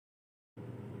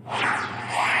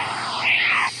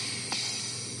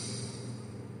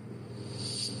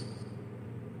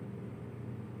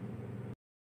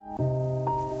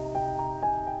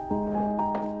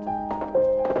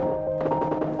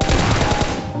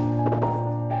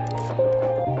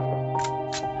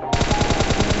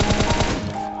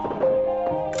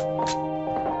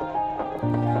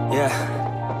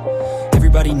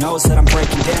Everybody knows that I'm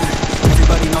breaking down.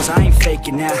 Everybody knows I ain't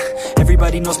faking now.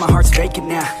 Everybody knows my heart's vacant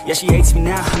now. Yeah, she hates me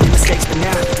now, I made mistakes, but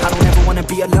now I don't ever wanna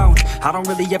be alone. I don't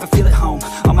really ever feel at home.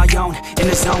 On my own, in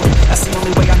the zone, that's the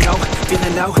only way I know.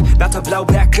 Feeling low, about to blow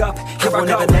back up. Here I won't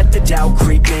ever let the doubt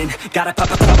creep in. Gotta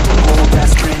pop a couple more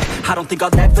aspirin. I don't think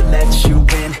I'll ever let you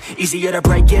in. Easier to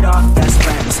break it off best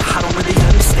friends. I don't really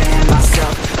understand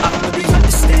myself. I don't really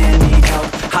understand, need help.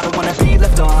 I don't wanna be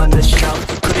left on the shelf.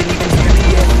 Couldn't even hear me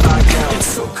if I yelled. It's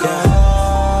so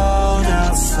cold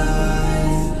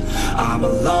outside, I'm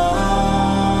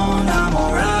alone, I'm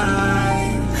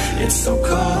alright. It's so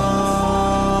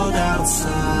cold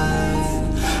outside,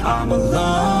 I'm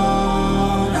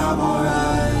alone, I'm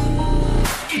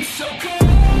alright. It's so cold.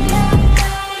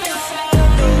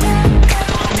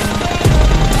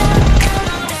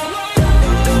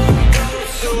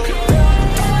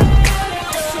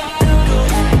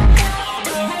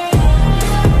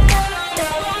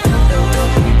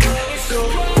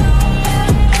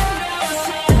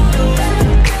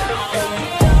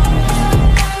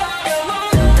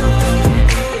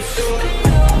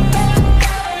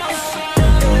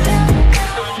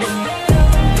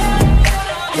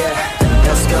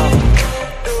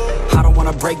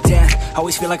 Break down,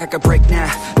 always feel like I could break now,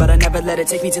 but I never let it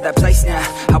take me to that place now.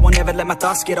 I won't ever let my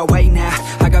thoughts get away now.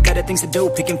 I got better things to do,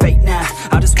 picking fate now.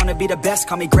 I just wanna be the best,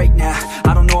 call me great now.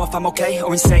 I don't know if I'm okay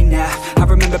or insane now. I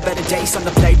remember better days on the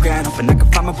playground, hoping I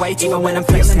can find my way. Even when I'm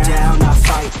feeling down, I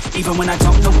fight. Even when I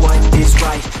don't know what is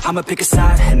right, I'ma pick a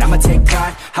side and I'ma take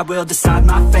pride. I will decide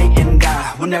my fate and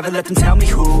I will never let them tell me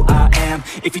who I am.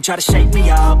 If you try to shake me,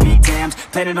 I'll be damned.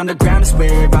 Planet on the ground is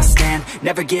where I stand.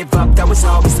 Never give up, that was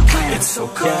always the plan. It's so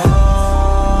cold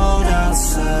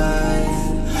outside,